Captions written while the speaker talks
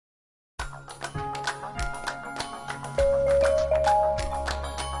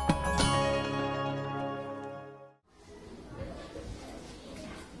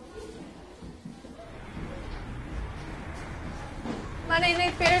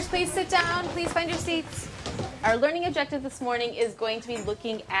right, 8th graders, please sit down. Please find your seats. Our learning objective this morning is going to be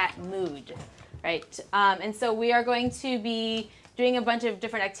looking at mood, right? And so we are going to be doing a bunch of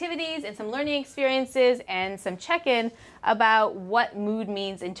different activities and some learning experiences and some check-in about what mood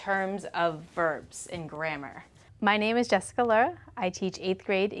means in terms of verbs and grammar. My name is Jessica Lura. I teach 8th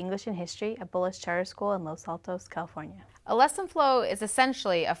grade English and History at Bullis Charter School in Los Altos, California. A lesson flow is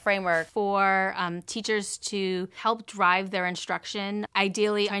essentially a framework for teachers to help drive their instruction,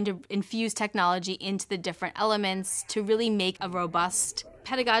 ideally trying to infuse technology into the different elements to really make a robust,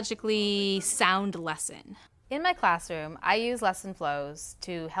 pedagogically sound lesson. In my classroom, I use lesson flows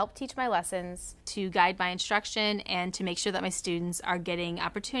to help teach my lessons, to guide my instruction, and to make sure that my students are getting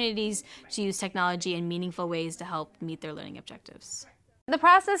opportunities to use technology in meaningful ways to help meet their learning objectives. The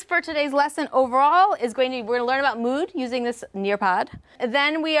process for today's lesson overall is we're going to learn about mood using this Nearpod.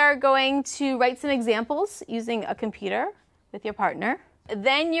 Then we are going to write some examples using a computer with your partner.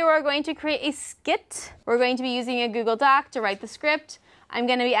 Then you are going to create a skit. We're going to be using a Google Doc to write the script. I'm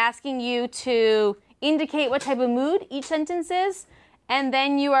going to be asking you to indicate what type of mood each sentence is, and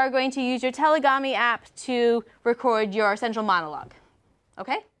then you are going to use your Telegami app to record your central monologue.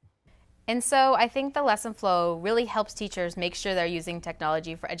 Okay? And so I think the lesson flow really helps teachers make sure they're using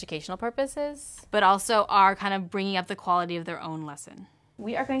technology for educational purposes, but also are kind of bringing up the quality of their own lesson.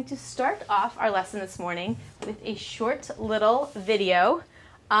 We are going to start off our lesson this morning with a short little video.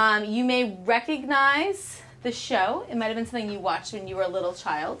 You may recognize the show. It might have been something you watched when you were a little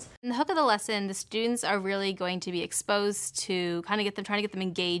child. In the hook of the lesson, the students are really going to be exposed to trying to get them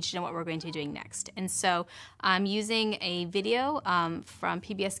engaged in what we're going to be doing next. And so I'm using a video from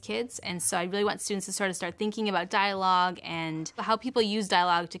PBS Kids, and so I really want students to sort of start thinking about dialogue and how people use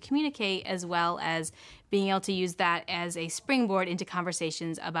dialogue to communicate, as well as being able to use that as a springboard into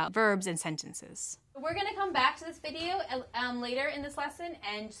conversations about verbs and sentences. We're going to come back to this video later in this lesson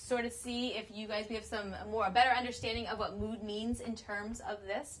and sort of see if you guys have a better understanding of what mood means in terms of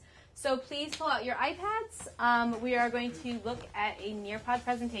this. So please pull out your iPads. We are going to look at a Nearpod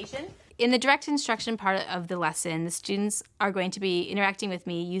presentation. In the direct instruction part of the lesson, the students are going to be interacting with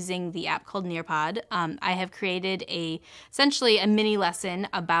me using the app called Nearpod. I have created essentially a mini lesson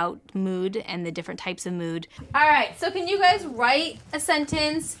about mood and the different types of mood. All right, so can you guys write a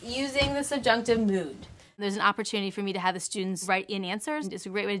sentence using the subjunctive mood? There's an opportunity for me to have the students write in answers. It's a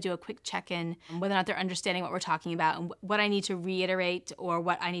great way to do a quick check-in, whether or not they're understanding what we're talking about and what I need to reiterate or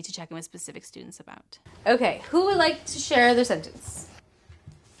what I need to check in with specific students about. Okay, who would like to share their sentence?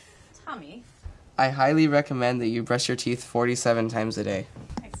 Tommy. I highly recommend that you brush your teeth 47 times a day.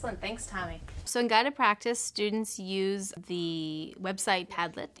 Excellent, thanks Tommy. So in guided practice, students use the website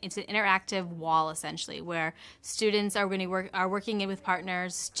Padlet. It's an interactive wall, essentially, where students are working with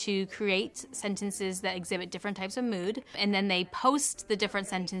partners to create sentences that exhibit different types of mood, and then they post the different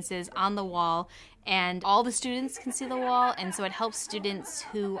sentences on the wall, and all the students can see the wall, and so it helps students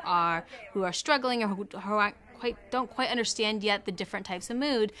who are struggling or who don't quite understand yet the different types of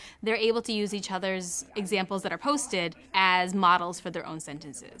mood. They're able to use each other's examples that are posted as models for their own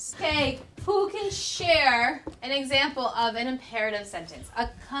sentences. Okay, who can share an example of an imperative sentence, a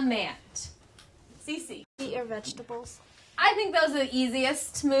command? Cece. Eat your vegetables. I think those are the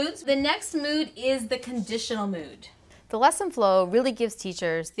easiest moods. The next mood is the conditional mood. The lesson flow really gives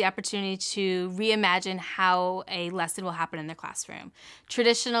teachers the opportunity to reimagine how a lesson will happen in their classroom.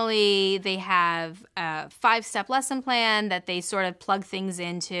 Traditionally, they have a 5-step lesson plan that they sort of plug things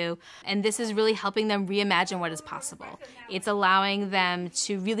into, and this is really helping them reimagine what is possible. It's allowing them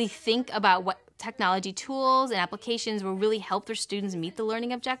to really think about what technology tools and applications will really help their students meet the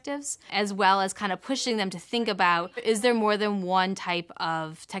learning objectives, as well as kind of pushing them to think about, is there more than one type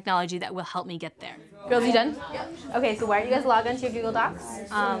of technology that will help me get there? Girls, you done? Yeah. Okay, so why don't you guys log onto your Google Docs,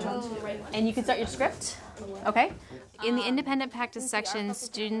 and you can start your script, okay? In the independent practice section,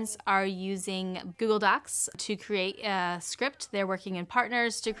 students are using Google Docs to create a script. They're working in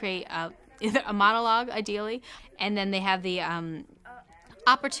partners to create a monologue, ideally, and then they have the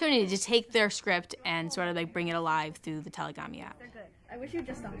opportunity to take their script and sort of like bring it alive through the Telegami app. They're good. I wish you'd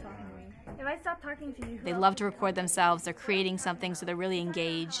just stop talking to me. If I stop talking to you... They love to record themselves. They're creating something, so they're really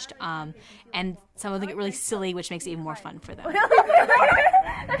engaged. And some of them get really silly, which makes it even more fun for them.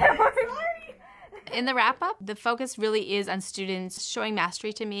 In the wrap-up, the focus really is on students showing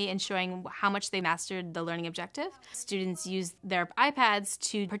mastery to me and showing how much they mastered the learning objective. Students use their iPads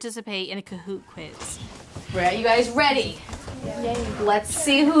to participate in a Kahoot quiz. Are you guys ready? Yeah. Let's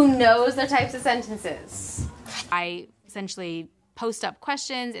see who knows their types of sentences. I essentially post up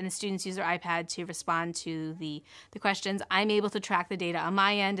questions and the students use their iPad to respond to the questions. I'm able to track the data on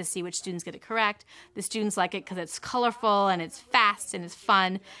my end to see which students get it correct. The students like it because it's colorful and it's fast and it's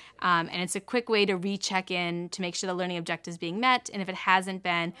fun. And it's a quick way to recheck in to make sure the learning objective is being met. And if it hasn't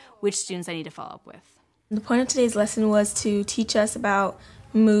been, which students I need to follow up with. The point of today's lesson was to teach us about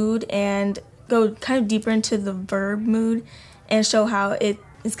mood and go kind of deeper into the verb mood and show how it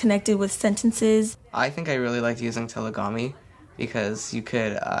is connected with sentences. I think I really liked using Telegami because you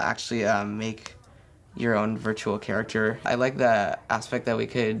could actually make your own virtual character. I like the aspect that we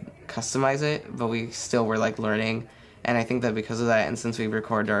could customize it, but we still were like learning. And I think that because of that, and since we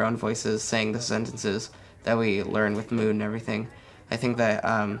record our own voices saying the sentences that we learn with mood and everything, I think that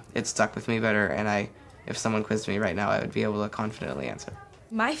it stuck with me better, and if someone quizzed me right now, I would be able to confidently answer.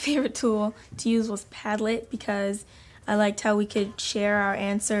 My favorite tool to use was Padlet because I liked how we could share our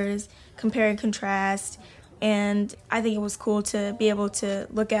answers, compare and contrast, and I think it was cool to be able to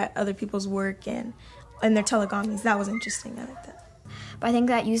look at other people's work and their telegamis. That was interesting. I like that. But I think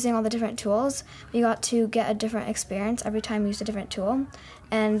that using all the different tools, we got to get a different experience every time we used a different tool.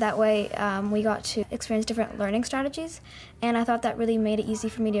 And that way we got to experience different learning strategies. And I thought that really made it easy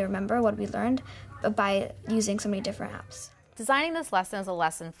for me to remember what we learned by using so many different apps. Designing this lesson as a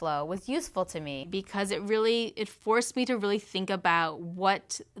lesson flow was useful to me because it forced me to really think about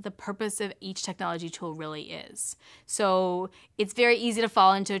what the purpose of each technology tool really is. So it's very easy to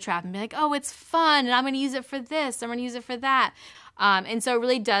fall into a trap and be like, oh, it's fun, and I'm going to use it for this, I'm going to use it for that. And so it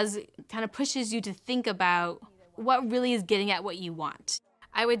really does kind of pushes you to think about what really is getting at what you want.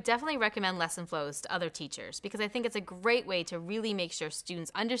 I would definitely recommend lesson flows to other teachers because I think it's a great way to really make sure students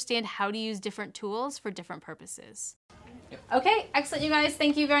understand how to use different tools for different purposes. Okay, excellent, you guys.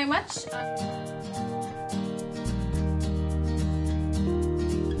 Thank you very much.